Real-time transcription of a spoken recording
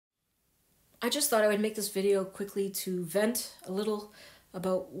I just thought I would make this video quickly to vent a little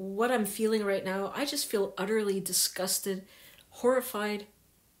about what I'm feeling right now. I just feel utterly disgusted, horrified,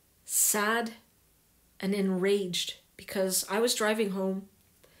 sad, and enraged because I was driving home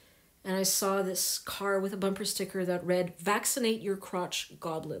and I saw this car with a bumper sticker that read, "Vaccinate your crotch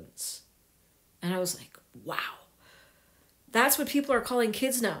goblins." And I was like, wow, that's what people are calling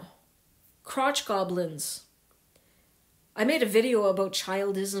kids now. Crotch goblins. I made a video about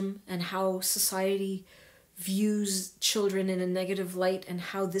childism and how society views children in a negative light and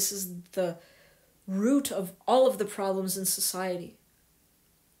how this is the root of all of the problems in society.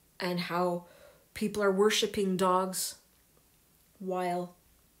 And how people are worshiping dogs while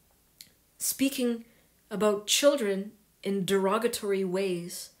speaking about children in derogatory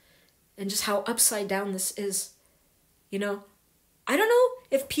ways, and just how upside down this is. You know, I don't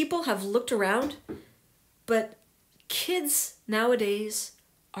know if people have looked around, but kids nowadays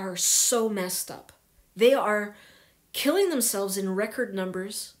are so messed up. They are killing themselves in record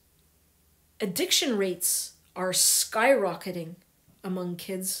numbers. Addiction rates are skyrocketing among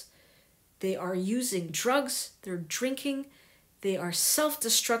kids. They are using drugs, they're drinking, they are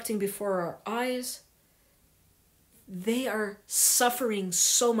self-destructing before our eyes. They are suffering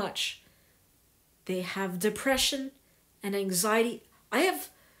so much. They have depression and anxiety. I have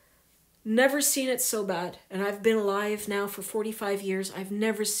never seen it so bad, and I've been alive now for 45 years. I've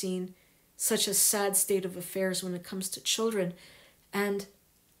never seen such a sad state of affairs when it comes to children. And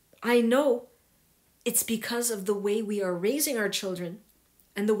I know it's because of the way we are raising our children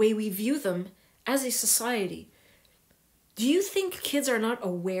and the way we view them as a society. Do you think kids are not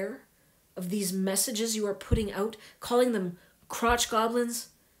aware of these messages you are putting out, calling them crotch goblins?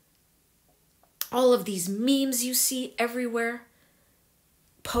 All of these memes you see everywhere,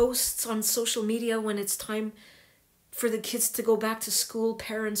 posts on social media when it's time for the kids to go back to school,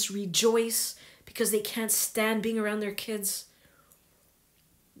 parents rejoice because they can't stand being around their kids,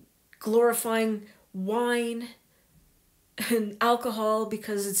 glorifying wine and alcohol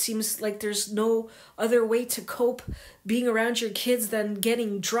because it seems like there's no other way to cope being around your kids than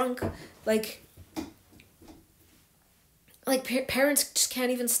getting drunk. Like parents just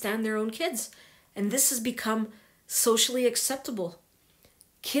can't even stand their own kids. And this has become socially acceptable.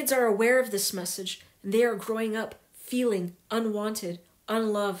 Kids are aware of this message, and they are growing up feeling unwanted,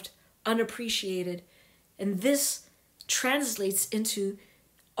 unloved, unappreciated. And this translates into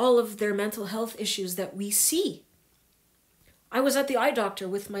all of their mental health issues that we see. I was at the eye doctor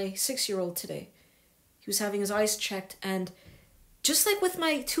with my 6-year-old today. He was having his eyes checked, and just like with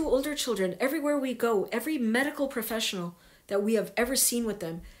my 2 older children, everywhere we go, every medical professional that we have ever seen with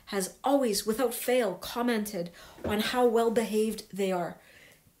them has always, without fail, commented on how well behaved they are.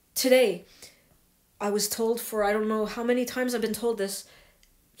 Today, I was told, for I don't know how many times I've been told this,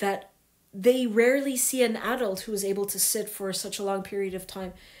 that they rarely see an adult who is able to sit for such a long period of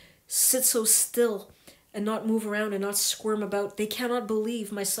time, sit so still and not move around and not squirm about. They cannot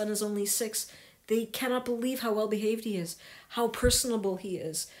believe, my son is only 6, they cannot believe how well behaved he is, how personable he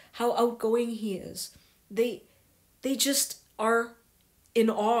is, how outgoing he is. They just are in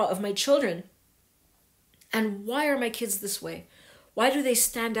awe of my children. And why are my kids this way? Why do they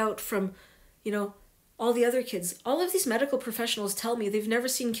stand out from, all the other kids? All of these medical professionals tell me they've never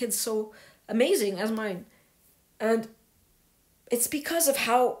seen kids so amazing as mine. And it's because of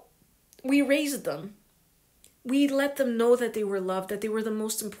how we raised them. We let them know that they were loved, that they were the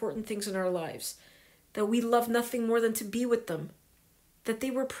most important things in our lives, that we loved nothing more than to be with them, that they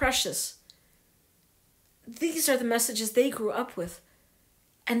were precious. These are the messages they grew up with.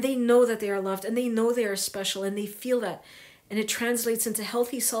 And they know that they are loved, and they know they are special, and they feel that. And it translates into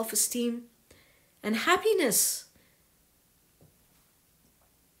healthy self-esteem and happiness.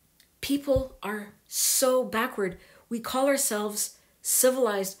 People are so backward. We call ourselves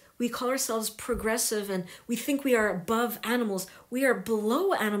civilized. We call ourselves progressive, and we think we are above animals. We are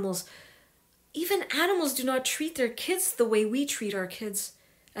below animals. Even animals do not treat their kids the way we treat our kids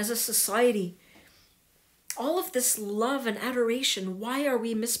as a society. All of this love and adoration, why are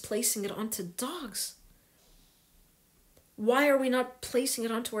we misplacing it onto dogs? Why are we not placing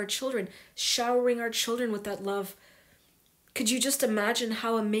it onto our children, showering our children with that love? Could you just imagine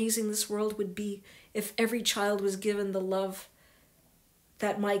how amazing this world would be if every child was given the love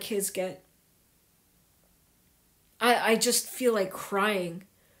that my kids get? I just feel like crying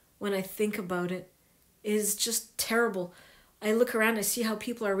when I think about it. It is just terrible. I look around, I see how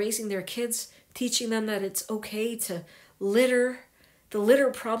people are raising their kids, teaching them that it's okay to litter. The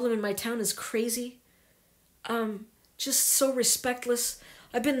litter problem in my town is crazy. Just so respectless.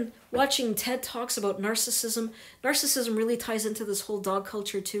 I've been watching TED Talks about narcissism. Narcissism really ties into this whole dog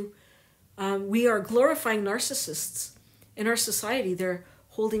culture too. We are glorifying narcissists in our society. They're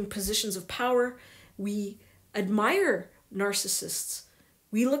holding positions of power. We admire narcissists.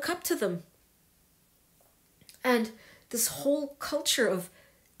 We look up to them. And this whole culture of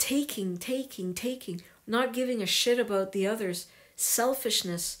taking, not giving a shit about the others,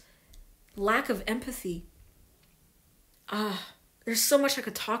 selfishness, lack of empathy. There's so much I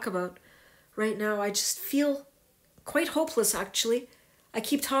could talk about right now. I just feel quite hopeless, actually. I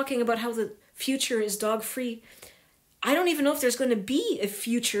keep talking about how the future is dog-free. I don't even know if there's going to be a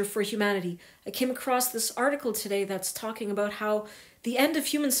future for humanity. I came across this article today that's talking about how the end of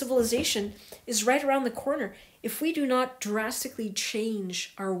human civilization is right around the corner. If we do not drastically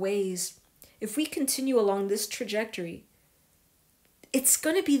change our ways, if we continue along this trajectory, it's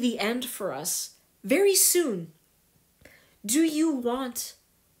going to be the end for us very soon. Do you want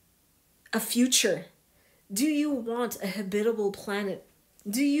a future? Do you want a habitable planet?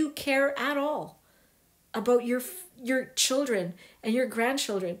 Do you care at all about your children and your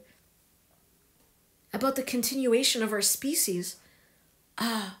grandchildren? About the continuation of our species?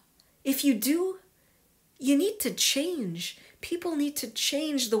 If you do, you need to change. People need to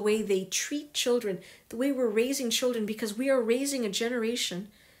change the way they treat children, the way we're raising children, because we are raising a generation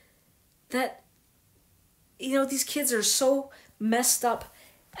that, these kids are so messed up,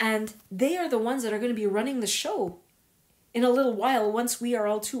 and they are the ones that are going to be running the show in a little while, once we are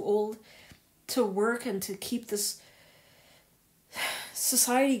all too old to work and to keep this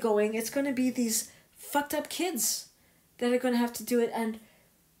society going. It's going to be these fucked up kids that are going to have to do it. And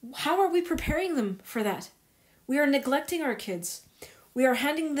how are we preparing them for that? We are neglecting our kids. We are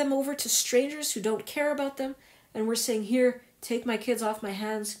handing them over to strangers who don't care about them. And we're saying, here, take my kids off my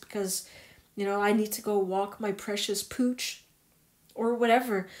hands because, I need to go walk my precious pooch or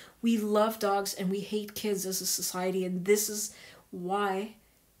whatever. We love dogs and we hate kids as a society. And this is why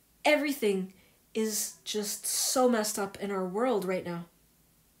everything is just so messed up in our world right now.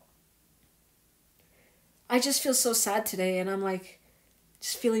 I just feel so sad today, and I'm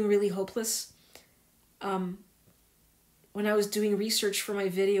just feeling really hopeless. When I was doing research for my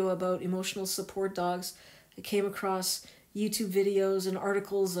video about emotional support dogs, I came across YouTube videos and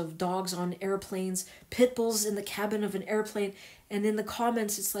articles of dogs on airplanes, pit bulls in the cabin of an airplane, and in the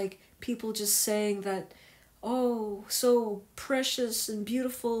comments it's people just saying that, oh, so precious and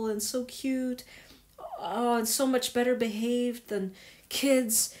beautiful and so cute, oh, and so much better behaved than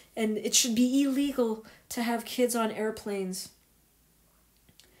kids, and it should be illegal to have kids on airplanes.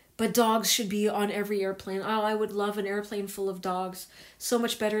 But dogs should be on every airplane. Oh, I would love an airplane full of dogs. So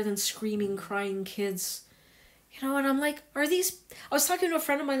much better than screaming, crying kids. And I'm like, I was talking to a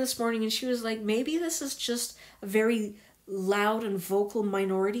friend of mine this morning, and she was like, maybe this is just a very loud and vocal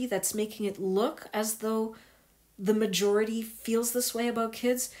minority that's making it look as though the majority feels this way about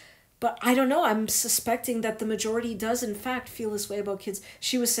kids. But I don't know. I'm suspecting that the majority does, in fact, feel this way about kids.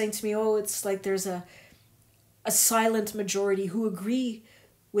 She was saying to me, oh, it's like there's a silent majority who agree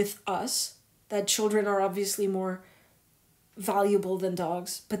with us that children are obviously more valuable than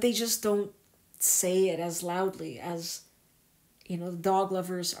dogs, but they just don't say it as loudly as, the dog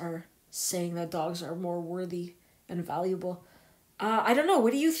lovers are saying that dogs are more worthy and valuable. I don't know.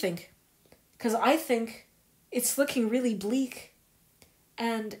 What do you think? Because I think it's looking really bleak,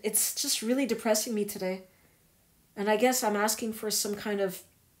 and it's just really depressing me today. And I guess I'm asking for some kind of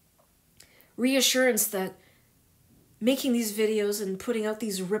reassurance that making these videos and putting out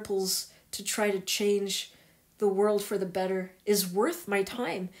these ripples to try to change the world for the better is worth my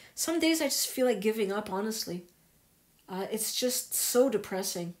time. Some days I just feel like giving up, honestly. It's just so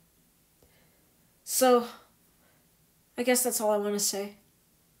depressing. So, I guess that's all I want to say.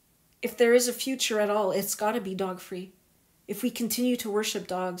 If there is a future at all, it's got to be dog-free. If we continue to worship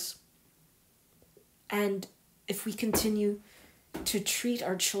dogs, and if we continue to treat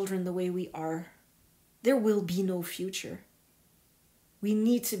our children the way we are, there will be no future. We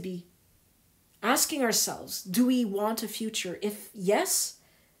need to be asking ourselves, do we want a future? If yes,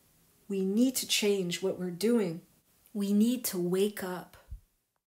 we need to change what we're doing. We need to wake up.